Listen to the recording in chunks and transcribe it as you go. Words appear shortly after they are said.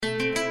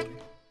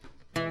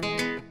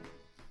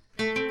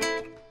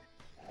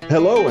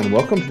Hello and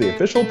welcome to the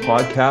official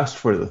podcast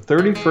for the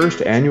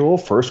 31st Annual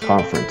FIRST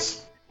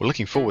Conference. We're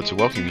looking forward to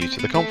welcoming you to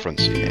the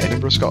conference in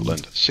Edinburgh,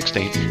 Scotland,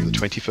 16th to the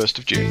 21st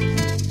of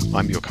June.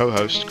 I'm your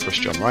co-host, Chris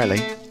John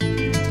Riley.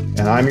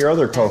 And I'm your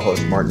other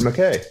co-host, Martin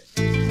McKay.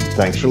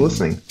 Thanks for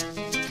listening.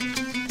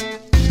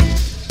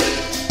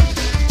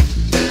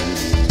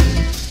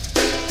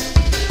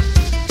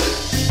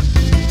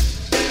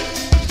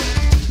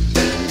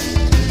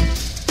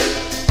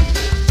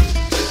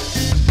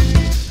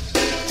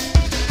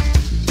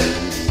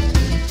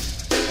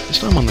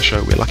 This time on the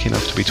show, we're lucky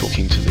enough to be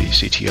talking to the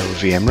CTO of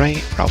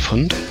VMray, Ralf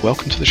Hund.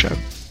 Welcome to the show.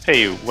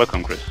 Hey,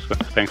 welcome, Chris.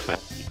 Thanks for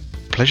having me.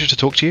 Pleasure to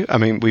talk to you. I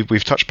mean,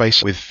 we've touched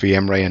base with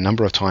VMray a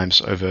number of times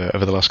over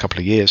the last couple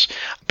of years,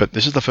 but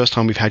this is the first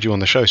time we've had you on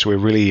the show, so we're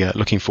really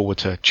looking forward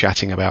to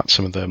chatting about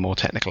some of the more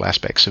technical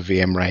aspects of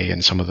VMray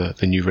and some of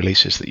the new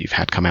releases that you've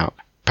had come out.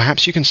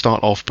 Perhaps you can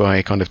start off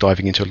by kind of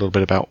diving into a little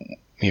bit about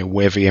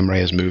where VMray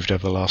has moved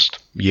over the last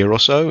year or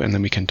so, and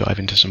then we can dive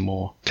into some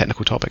more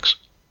technical topics.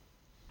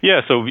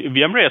 Yeah, so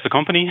VMray as a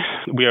company,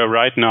 we are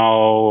right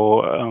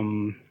now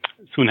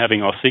soon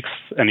having our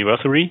 6th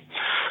anniversary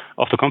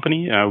of the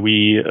company.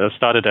 We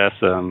started as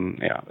a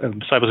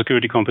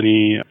cybersecurity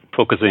company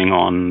focusing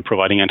on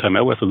providing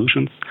anti-malware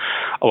solutions.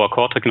 Our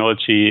core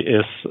technology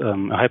is a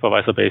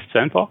hypervisor-based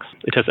sandbox.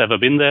 It has ever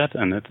been that,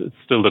 and it's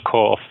still the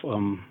core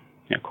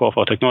of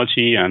our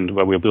technology and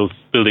where we're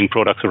building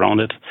products around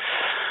it.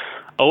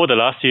 Over the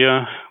last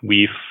year,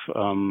 we've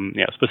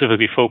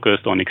specifically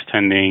focused on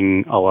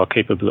extending our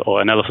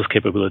analysis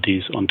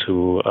capabilities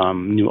onto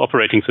new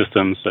operating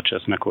systems such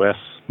as macOS,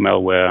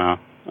 malware,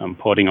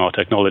 porting our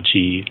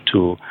technology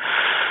to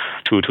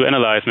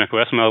analyze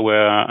macOS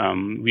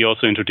malware. We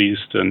also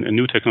introduced a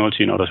new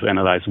technology in order to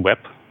analyze web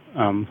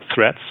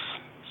threats,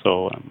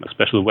 so a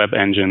special web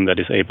engine that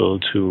is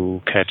able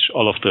to catch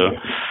all of the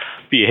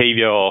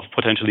behavior of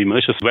potentially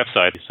malicious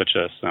websites, such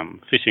as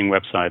phishing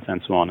websites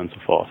and so on and so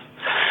forth.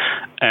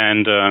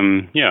 And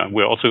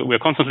we're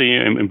constantly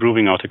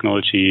improving our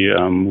technology.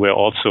 We're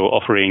also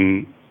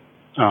offering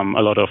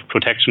a lot of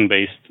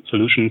protection-based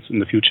solutions in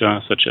the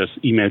future, such as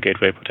email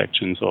gateway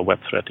protections or web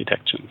threat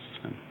detections.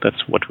 And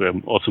that's what we're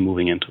also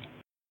moving into.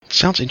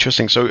 Sounds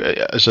interesting. So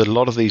is a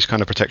lot of these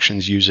kind of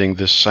protections using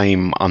the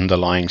same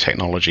underlying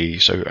technology,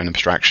 so an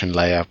abstraction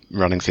layer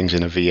running things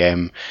in a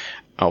VM?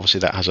 Obviously,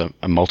 that has a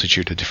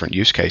multitude of different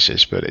use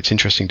cases, but it's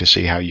interesting to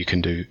see how you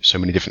can do so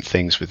many different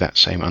things with that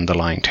same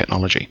underlying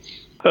technology.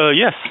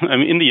 Yes, I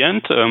mean, in the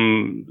end,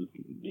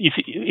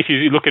 if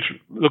you look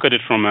at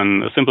it from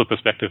a simple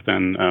perspective,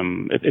 then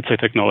it's a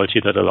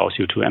technology that allows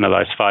you to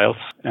analyze files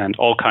and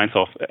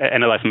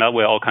analyze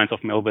malware, all kinds of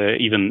malware,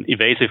 even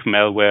evasive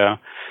malware.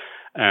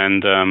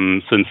 And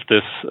since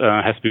this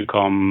has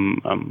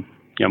become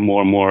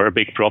more and more a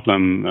big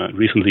problem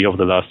recently over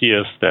the last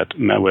years, that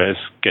malware is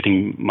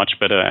getting much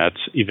better at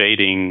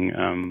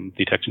evading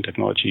detection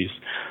technologies.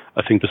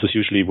 I think this is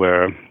usually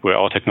where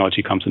our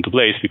technology comes into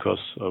place, because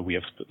we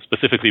have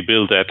specifically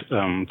built that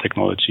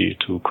technology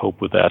to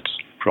cope with that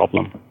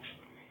problem.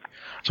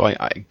 So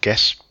I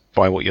guess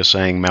by what you're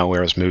saying,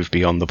 malware has moved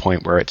beyond the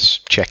point where it's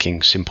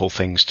checking simple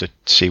things to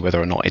see whether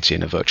or not it's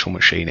in a virtual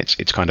machine.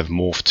 It's kind of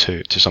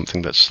morphed to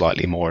something that's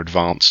slightly more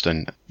advanced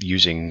and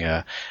using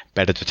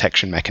better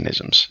detection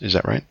mechanisms. Is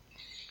that right?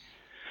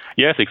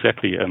 Yes,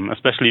 exactly.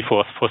 Especially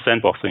for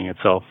sandboxing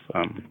itself.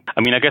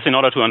 I mean, I guess in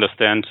order to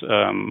understand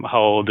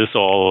how this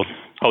all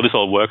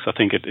works, I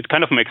think it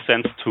kind of makes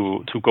sense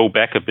to go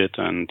back a bit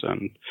and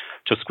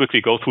just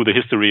quickly go through the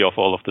history of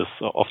all of this,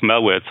 of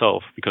malware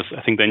itself, because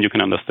I think then you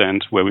can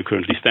understand where we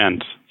currently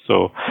stand.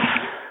 So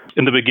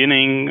in the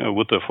beginning,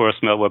 with the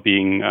first malware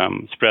being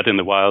spread in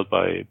the wild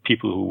by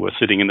people who were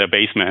sitting in their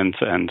basement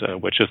and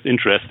were just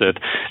interested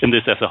in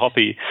this as a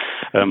hobby,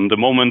 the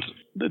moment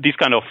these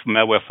kind of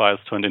malware files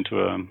turned into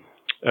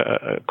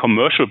a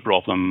commercial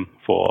problem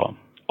for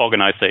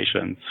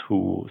organizations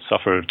who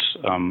suffered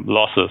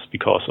losses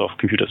because of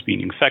computers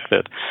being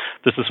infected,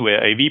 this is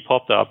where AV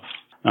popped up.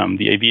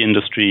 The AV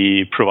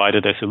industry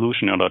provided a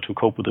solution in order to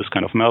cope with this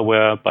kind of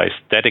malware by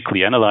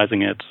statically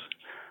analyzing it.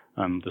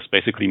 This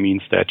basically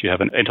means that you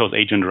have an NTOS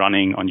agent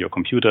running on your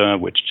computer,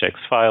 which checks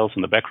files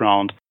in the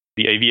background.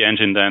 The AV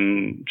engine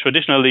then,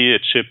 traditionally,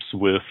 it ships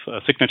with a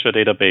signature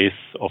database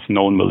of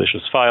known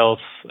malicious files,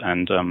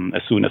 and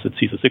as soon as it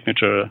sees a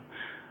signature,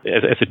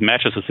 as it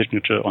matches a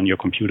signature on your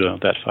computer,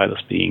 that file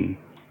is being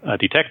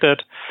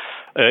detected.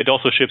 It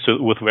also ships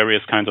with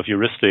various kinds of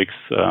heuristics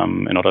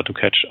in order to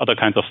catch other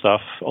kinds of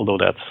stuff, although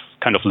that's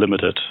kind of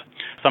limited.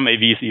 Some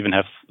AVs even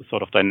have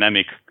sort of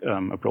dynamic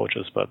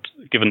approaches, but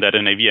given that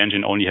an AV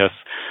engine only has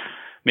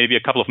maybe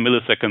a couple of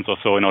milliseconds or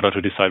so in order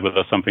to decide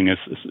whether something is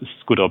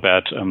good or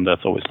bad,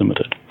 that's always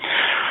limited.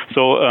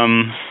 So,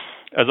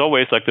 as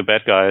always, like the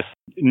bad guys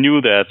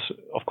know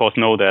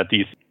that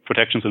these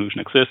protection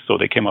solutions exist, so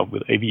they came up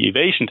with AV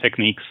evasion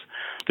techniques.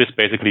 This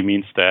basically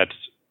means that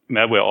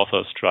malware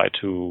authors try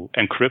to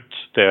encrypt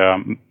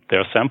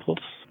their samples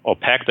or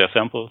pack their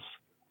samples.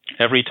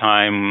 Every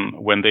time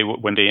when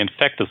they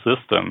infect a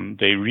system,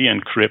 they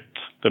re-encrypt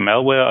the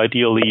malware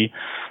ideally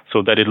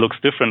so that it looks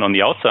different on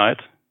the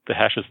outside The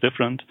hash is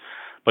different,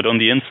 but on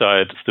the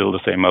inside, still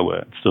the same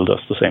malware. It still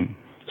does the same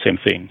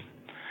thing.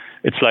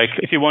 It's like,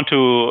 if you want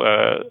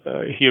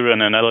to hear an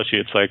analogy,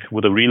 it's like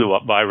with a real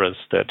virus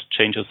that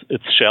changes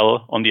its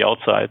shell on the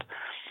outside,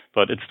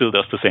 but it still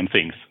does the same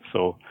things.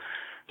 So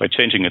by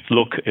changing its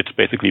look, it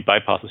basically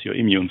bypasses your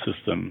immune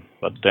system,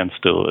 but then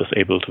still is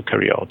able to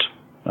carry out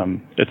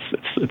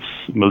its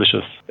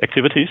malicious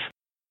activities.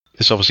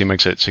 This obviously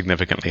makes it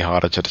significantly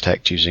harder to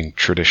detect using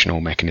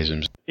traditional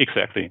mechanisms.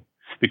 Exactly.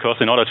 Because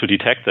in order to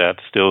detect that,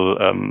 still,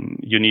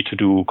 you need to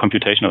do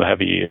computational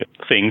heavy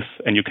things,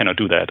 and you cannot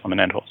do that on an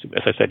end host.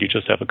 As I said, you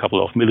just have a couple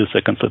of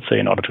milliseconds, let's say,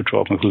 in order to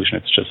draw a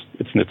conclusion.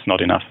 It's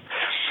not enough.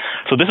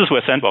 So this is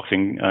where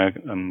sandboxing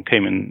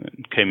came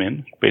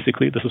in.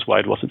 Basically, this is why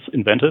it was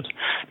invented.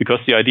 Because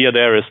the idea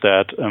there is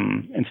that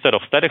instead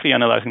of statically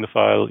analyzing the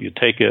file, you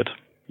take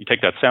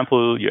that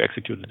sample, you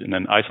execute it in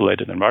an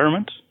isolated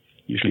environment,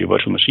 usually a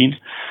virtual machine,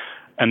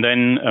 and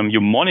then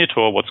you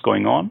monitor what's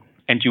going on.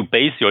 And you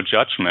base your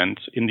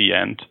judgment in the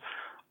end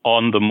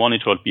on the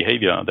monitored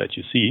behavior that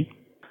you see.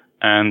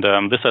 And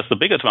this has the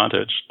big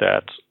advantage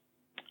that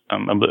a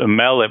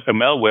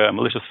malware, a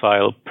malicious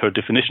file, per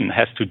definition,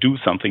 has to do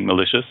something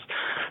malicious.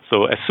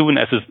 So as soon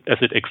as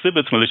it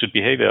exhibits malicious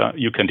behavior,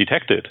 you can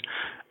detect it.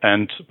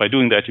 And by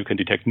doing that, you can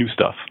detect new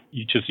stuff.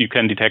 You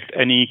can detect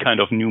any kind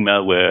of new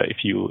malware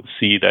if you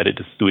see that it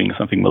is doing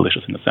something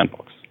malicious in the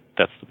sandbox.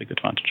 That's the big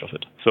advantage of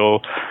it. So,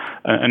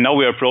 and now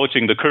we're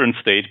approaching the current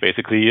state,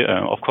 basically.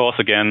 Of course,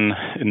 again,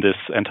 in this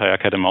entire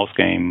cat and mouse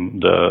game,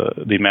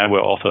 the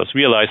malware authors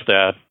realized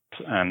that,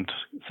 and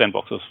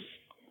sandboxes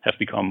have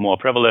become more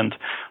prevalent.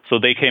 So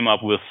they came up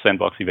with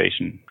sandbox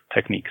evasion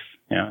techniques.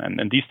 Yeah,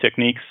 and these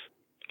techniques,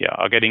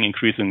 are getting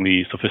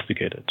increasingly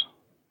sophisticated.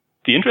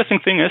 The interesting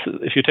thing is,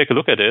 if you take a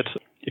look at it,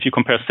 if you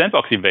compare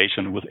sandbox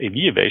evasion with AV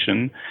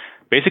evasion,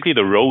 basically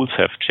the roles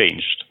have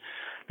changed.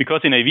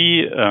 Because in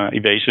AV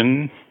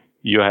evasion,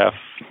 you have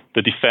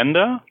the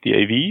defender, the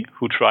AV,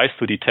 who tries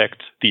to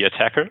detect the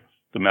attacker,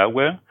 the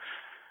malware.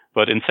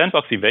 But in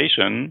sandbox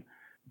evasion,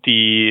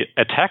 the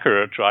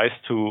attacker tries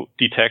to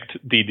detect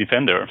the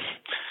defender.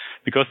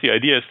 Because the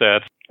idea is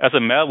that as a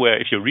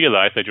malware, if you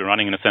realize that you're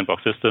running in a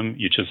sandbox system,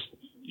 you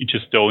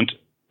just don't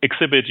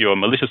exhibit your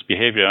malicious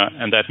behavior,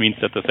 and that means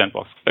that the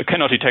sandbox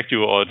cannot detect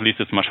you, or at least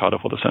it's much harder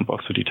for the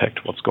sandbox to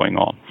detect what's going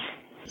on.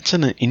 It's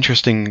an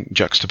interesting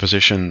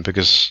juxtaposition,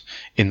 because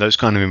in those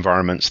kind of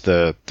environments,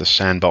 the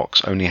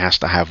sandbox only has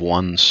to have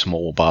one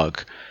small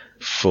bug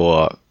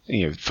for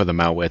the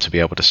malware to be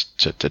able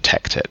to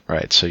detect it,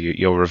 right? So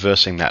you're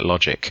reversing that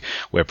logic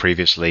where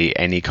previously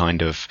any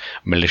kind of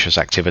malicious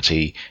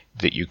activity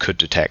that you could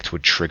detect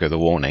would trigger the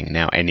warning.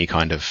 Now any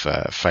kind of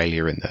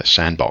failure in the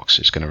sandbox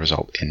is going to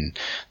result in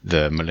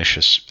the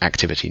malicious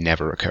activity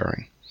never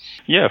occurring.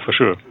 Yeah, for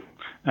sure.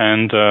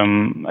 And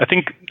I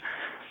think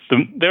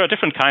there are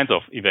different kinds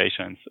of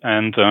evasions,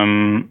 and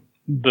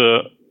the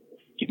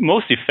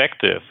most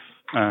effective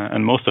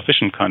and most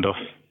efficient kind of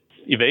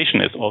evasion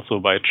is also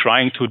by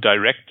trying to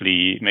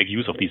directly make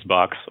use of these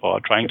bugs, or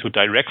trying to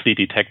directly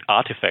detect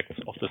artifacts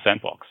of the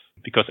sandbox.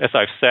 Because as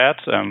I've said,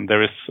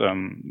 there is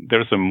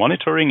a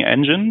monitoring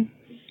engine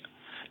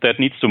that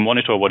needs to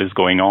monitor what is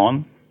going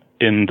on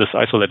in this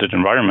isolated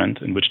environment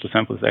in which the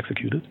sample is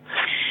executed.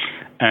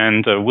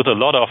 And with a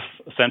lot of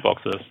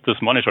sandboxes, this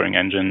monitoring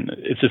engine,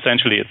 it's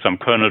some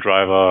kernel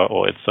driver,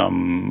 or it's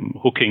some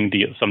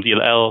some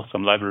DLL,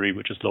 some library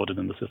which is loaded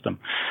in the system.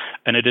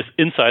 And it is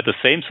inside the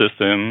same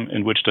system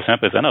in which the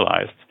sample is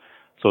analyzed.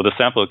 So the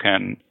sample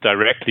can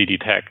directly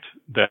detect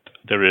that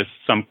there is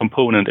some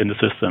component in the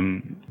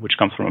system which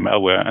comes from a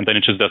malware, and then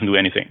it just doesn't do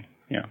anything.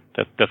 Yeah,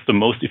 that's the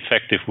most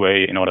effective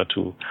way in order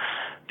to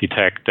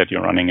detect that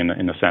you're running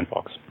in a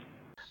sandbox.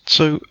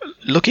 So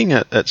looking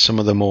at some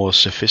of the more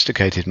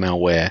sophisticated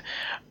malware,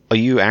 are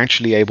you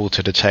actually able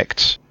to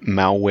detect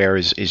malware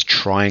is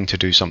trying to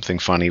do something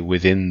funny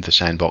within the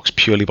sandbox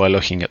purely by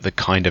looking at the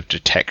kind of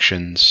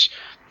detections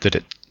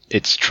that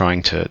it's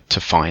trying to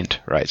find,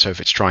 right? So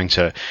if it's trying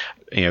to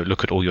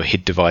look at all your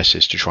hid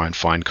devices to try and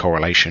find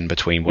correlation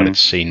between what it's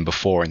seen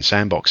before in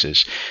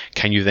sandboxes,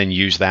 can you then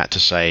use that to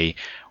say,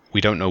 we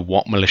don't know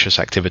what malicious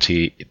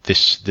activity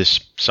this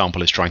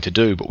sample is trying to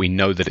do, but we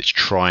know that it's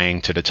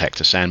trying to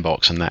detect a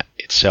sandbox, and that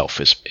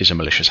itself is a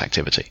malicious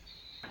activity?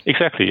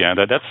 Exactly, yeah.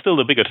 That's still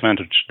the big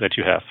advantage that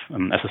you have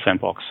as a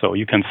sandbox. So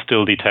you can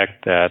still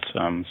detect that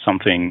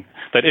something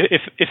that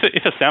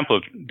if a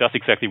sample does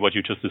exactly what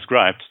you just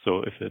described,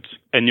 so if it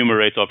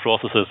enumerates or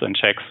processes and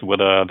checks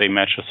whether they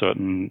match a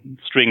certain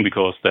string,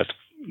 because that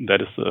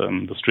is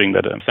the string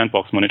that a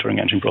sandbox monitoring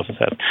engine process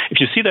has.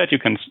 If you see that, you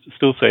can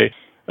still say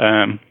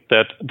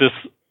that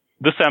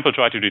this sample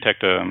tried to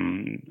detect a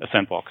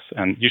sandbox,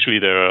 and usually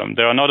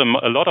there are not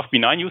a lot of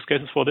benign use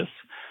cases for this.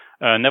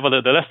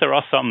 Nevertheless, there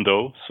are some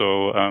though.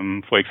 So,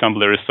 for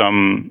example, there is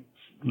some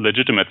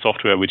legitimate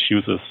software which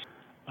uses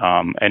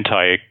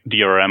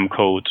anti-DRM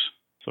code,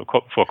 so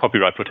for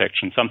copyright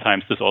protection.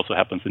 Sometimes this also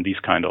happens in these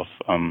kind of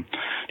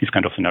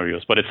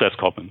scenarios, but it's less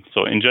common.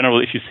 So, in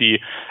general, if you see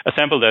a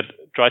sample that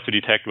tries to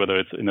detect whether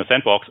it's in a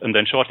sandbox, and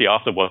then shortly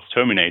afterwards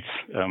terminates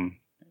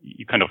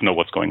you kind of know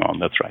what's going on.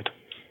 That's right.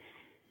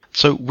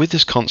 So with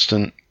this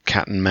constant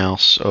cat and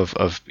mouse of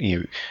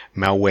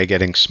malware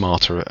getting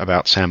smarter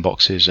about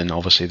sandboxes, and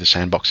obviously the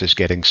sandboxes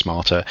getting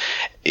smarter,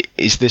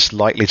 is this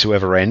likely to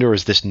ever end, or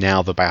is this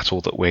now the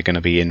battle that we're going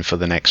to be in for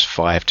the next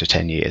 5 to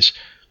 10 years?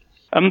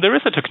 There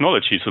is a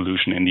technology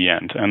solution in the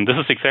end, and this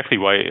is exactly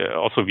why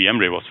also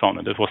VMware was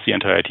founded. It was the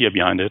entire idea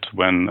behind it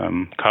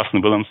when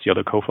Carsten Willems, the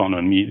other co-founder,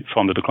 and me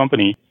founded the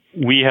company.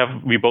 We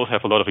both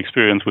have a lot of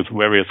experience with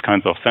various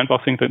kinds of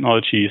sandboxing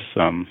technologies.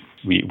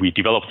 We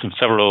developed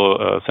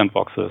several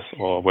sandboxes,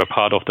 or were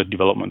part of the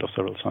development of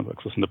several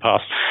sandboxes in the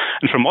past.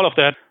 And from all of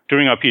that,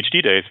 during our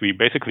PhD days, we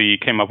basically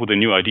came up with a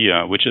new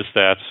idea, which is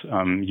that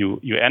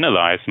you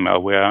analyze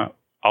malware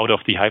out of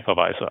the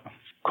hypervisor,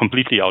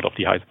 completely out of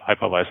the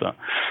hypervisor.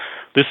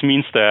 This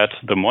means that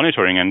the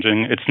monitoring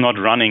engine, it's not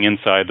running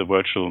inside the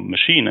virtual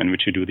machine in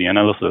which you do the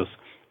analysis.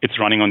 It's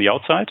running on the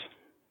outside,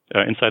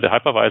 inside the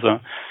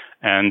hypervisor.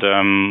 And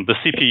the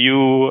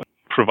CPU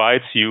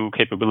provides you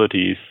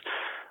capabilities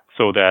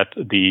so that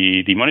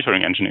the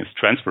monitoring engine is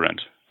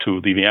transparent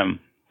to the VM.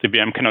 The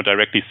VM cannot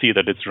directly see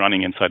that it's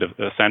running inside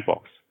a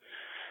sandbox.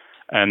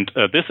 And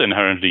this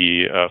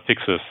inherently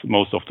fixes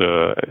most of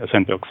the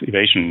sandbox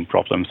evasion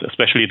problems,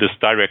 especially this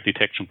direct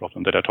detection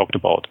problem that I talked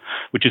about,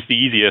 which is the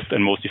easiest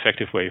and most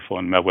effective way for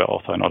a malware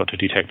author in order to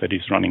detect that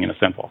he's running in a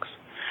sandbox.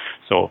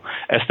 So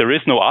as there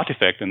is no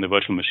artifact in the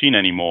virtual machine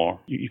anymore,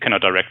 you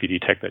cannot directly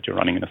detect that you're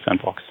running in a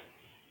sandbox.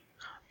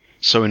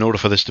 So in order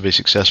for this to be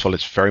successful,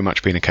 it's very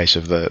much been a case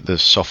of the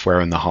software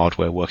and the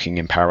hardware working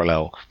in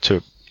parallel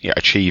to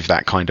achieve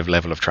that kind of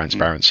level of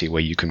transparency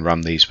where you can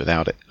run these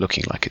without it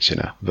looking like it's in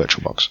a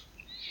VirtualBox.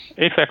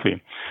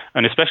 Exactly.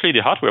 And especially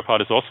the hardware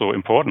part is also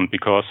important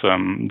because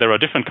there are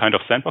different kinds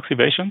of sandbox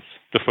evasions.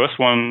 The first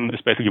one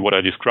is basically what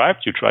I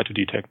described. You try to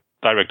detect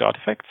direct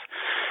artifacts.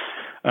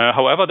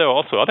 However, there are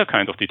also other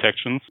kinds of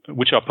detections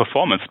which are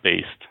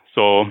performance-based.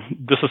 So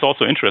this is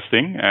also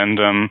interesting. And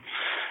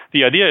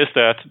the idea is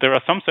that there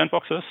are some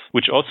sandboxes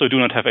which also do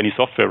not have any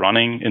software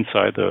running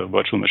inside the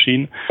virtual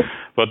machine,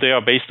 but they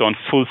are based on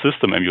full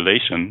system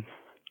emulation.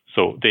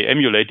 So they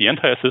emulate the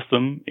entire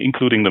system,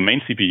 including the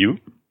main CPU.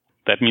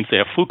 That means they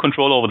have full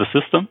control over the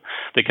system.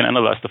 They can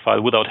analyze the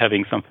file without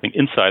having something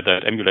inside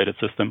that emulated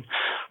system.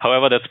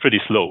 However, that's pretty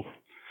slow.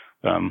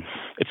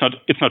 It's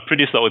not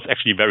pretty slow. It's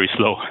actually very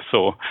slow.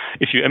 So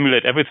if you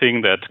emulate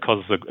everything, that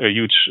causes a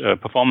huge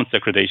performance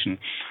degradation.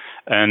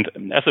 And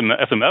as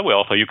a malware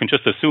author, you can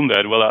just assume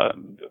that,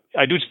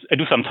 I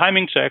do some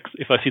timing checks.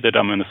 If I see that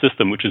I'm in a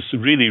system which is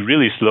really,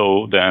 really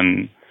slow,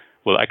 then,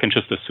 I can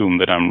just assume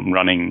that I'm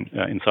running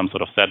in some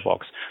sort of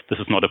sandbox. This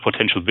is not a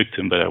potential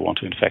victim that I want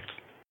to infect.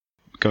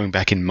 Going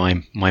back in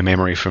my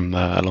memory from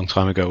a long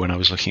time ago when I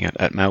was looking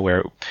at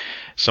malware,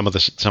 some of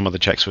the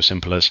checks were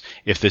simple as,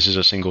 if this is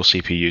a single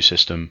CPU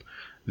system,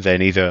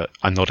 then either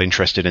I'm not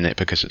interested in it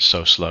because it's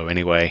so slow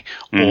anyway,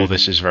 or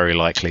this is very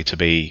likely to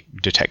be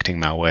detecting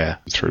malware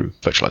through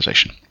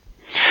virtualization.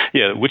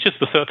 Yeah, which is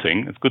the third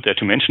thing. It's good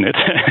that you mention it.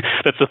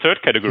 That's the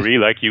third category,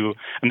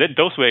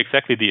 those were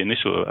exactly the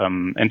initial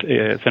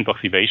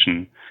sandbox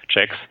evasion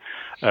checks.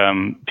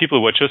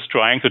 People were just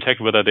trying to detect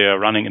whether they are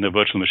running in a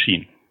virtual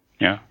machine.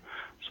 Yeah.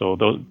 So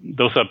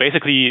those are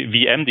basically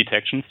VM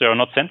detections. They are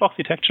not sandbox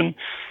detection.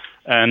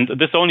 And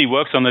this only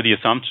works under the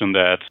assumption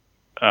that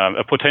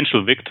a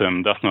potential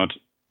victim does not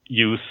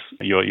use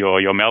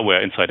your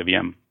malware inside a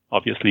VM,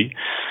 obviously.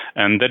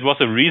 And that was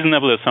a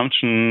reasonable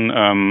assumption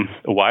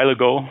a while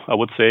ago, I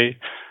would say.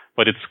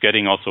 But it's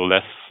getting also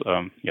less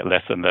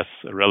and less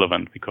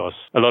relevant because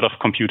a lot of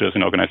computers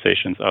in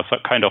organizations are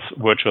kind of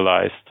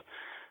virtualized.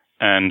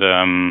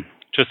 And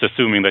just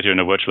assuming that you're in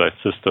a virtualized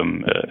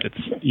system,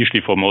 it's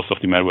usually for most of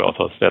the malware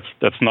authors,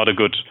 that's not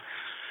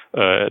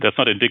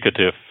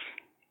indicative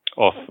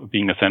of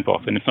being a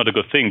sandbox. And it's not a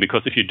good thing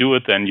because if you do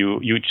it, then you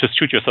just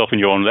shoot yourself in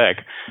your own leg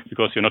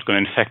because you're not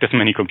going to infect as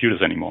many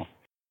computers anymore.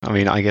 I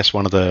mean, I guess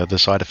one of the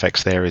side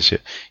effects there is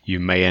that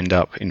you may end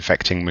up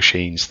infecting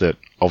machines that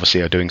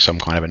obviously are doing some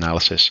kind of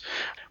analysis,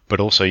 but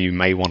also you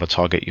may want to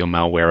target your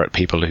malware at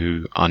people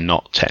who are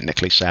not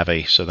technically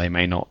savvy, so they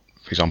may not.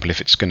 For example, if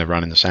it's going to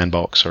run in the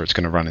sandbox or it's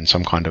going to run in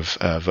some kind of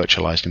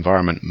virtualized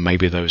environment,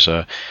 maybe those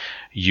are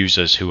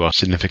users who are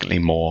significantly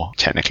more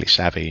technically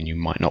savvy, and you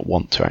might not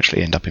want to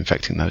actually end up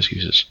infecting those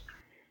users.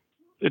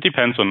 It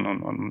depends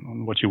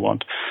on what you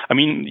want. I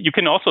mean, you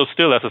can also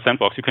still, as a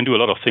sandbox, you can do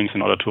a lot of things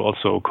in order to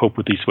also cope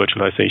with these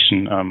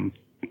virtualization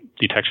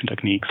detection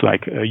techniques.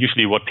 Like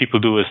usually what people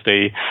do is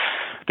they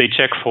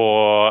check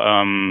for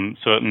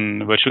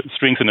certain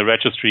strings in the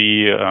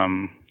registry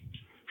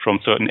from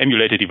certain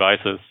emulated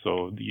devices.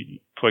 So,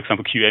 for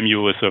example,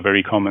 QEMU is a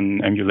very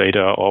common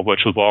emulator, or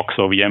VirtualBox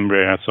or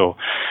VMware. So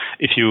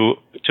if you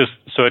just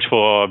search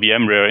for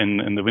VMware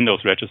in the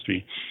Windows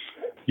registry,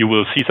 you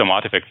will see some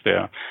artifacts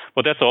there.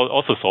 But that's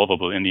also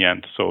solvable in the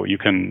end. So you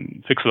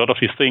can fix a lot of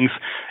these things.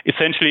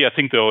 Essentially, I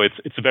think, though,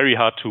 it's very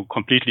hard to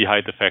completely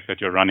hide the fact that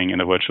you're running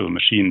in a virtual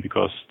machine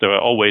because there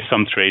are always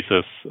some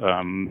traces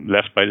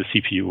left by the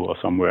CPU or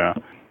somewhere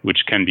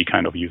which can be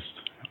kind of used.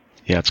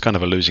 Yeah, it's kind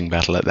of a losing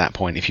battle at that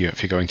point. If you're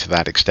going to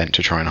that extent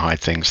to try and hide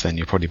things, then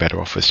you're probably better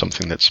off with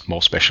something that's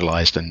more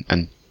specialized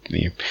and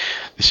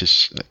this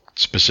is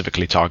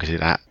specifically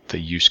targeted at the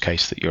use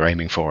case that you're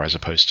aiming for, as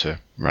opposed to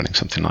running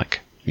something like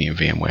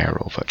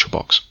VMware or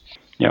VirtualBox.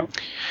 Yeah.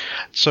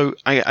 So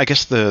I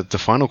guess the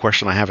final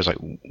question I have is, like,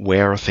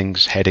 where are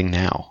things heading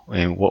now?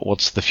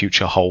 What's the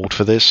future hold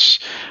for this?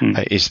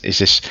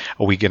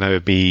 Are we going to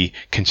be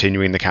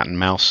continuing the cat and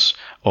mouse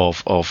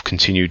of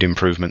continued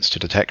improvements to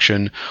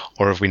detection,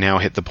 or have we now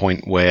hit the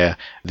point where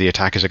the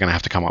attackers are going to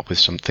have to come up with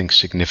something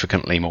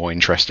significantly more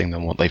interesting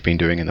than what they've been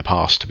doing in the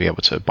past to be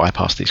able to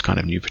bypass these kind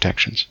of new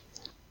protections?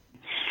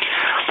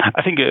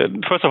 I think,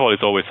 first of all,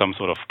 it's always some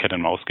sort of cat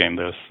and mouse game.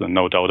 There's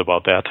no doubt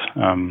about that.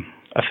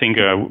 I think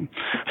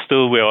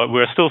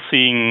we're still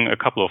seeing a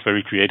couple of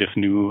very creative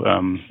new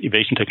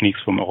evasion techniques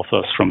from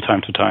authors from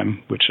time to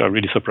time, which are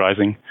really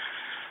surprising.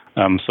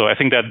 So I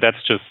think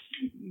that's just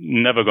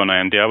never going to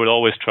end. I will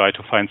always try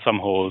to find some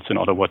holes in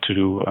order what to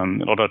do,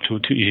 in order to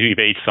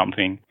evade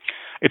something.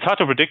 It's hard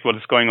to predict what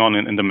is going on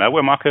in the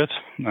malware market.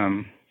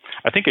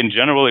 I think in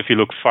general, if you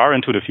look far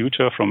into the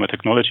future from a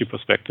technology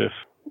perspective,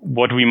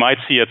 what we might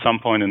see at some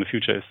point in the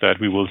future is that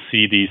we will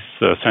see these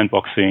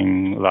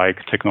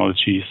sandboxing-like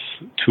technologies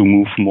to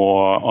move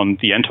more on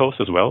the end host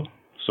as well.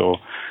 So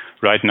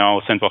right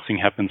now,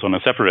 sandboxing happens on a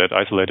separate,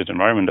 isolated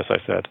environment, as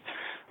I said.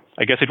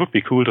 I guess it would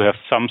be cool to have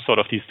some sort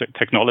of these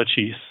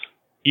technologies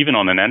even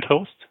on an end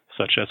host,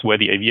 such as where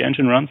the AV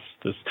engine runs.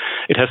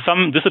 It has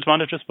some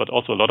disadvantages, but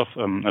also a lot of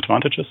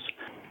advantages.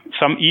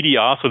 Some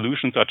EDR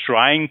solutions are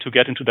trying to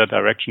get into that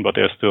direction, but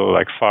they're still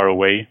far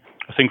away.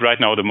 I think right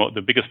now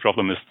the biggest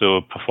problem is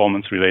still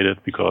performance related,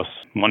 because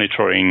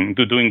monitoring,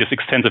 doing this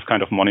extensive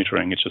kind of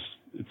monitoring,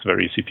 it's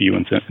very CPU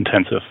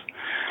intensive.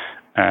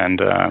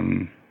 And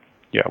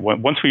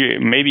once we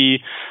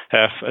maybe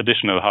have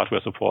additional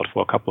hardware support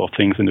for a couple of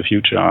things in the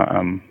future,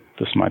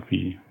 this might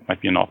be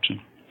an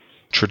option.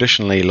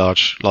 Traditionally,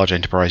 large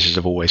enterprises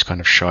have always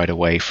kind of shied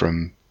away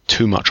from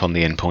too much on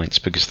the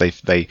endpoints, because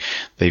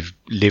they've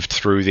lived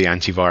through the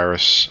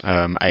antivirus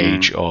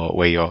age, or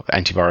where your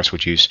antivirus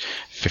would use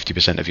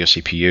 50% of your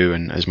CPU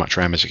and as much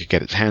RAM as it could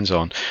get its hands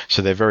on.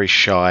 So they're very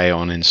shy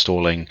on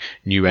installing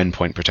new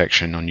endpoint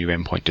protection or new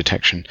endpoint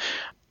detection.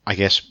 I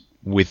guess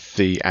with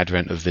the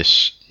advent of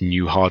this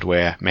new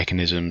hardware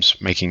mechanisms,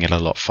 making it a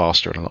lot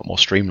faster and a lot more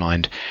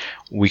streamlined,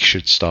 we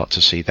should start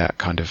to see that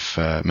kind of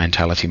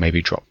mentality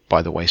maybe drop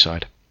by the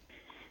wayside.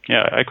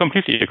 Yeah, I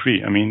completely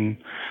agree. I mean,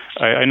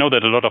 I know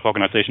that a lot of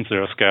organizations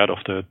are scared of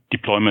the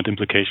deployment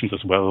implications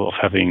as well, of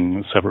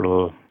having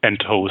several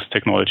end host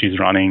technologies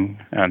running.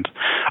 And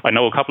I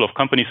know a couple of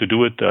companies who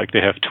do it, like they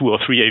have 2 or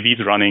 3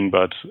 AVs running,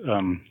 but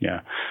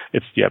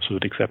it's the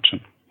absolute exception.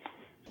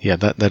 Yeah,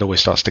 that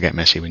always starts to get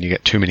messy when you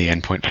get too many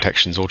endpoint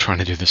protections all trying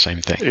to do the same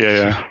thing.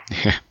 Yeah.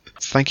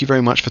 Thank you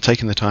very much for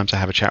taking the time to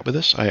have a chat with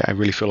us. I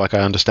really feel like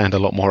I understand a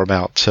lot more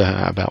about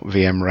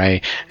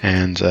VMRay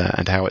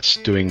and how it's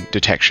doing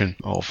detection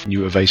of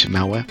new evasive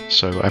malware.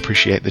 So I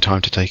appreciate the time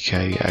to take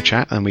a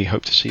chat, and we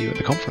hope to see you at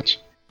the conference.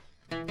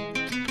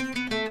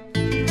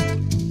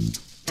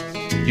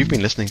 You've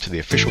been listening to the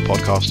official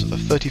podcast of the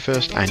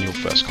 31st Annual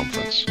FIRST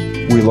Conference.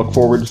 We look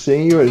forward to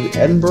seeing you in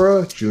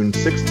Edinburgh, June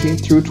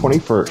 16th through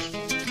 21st.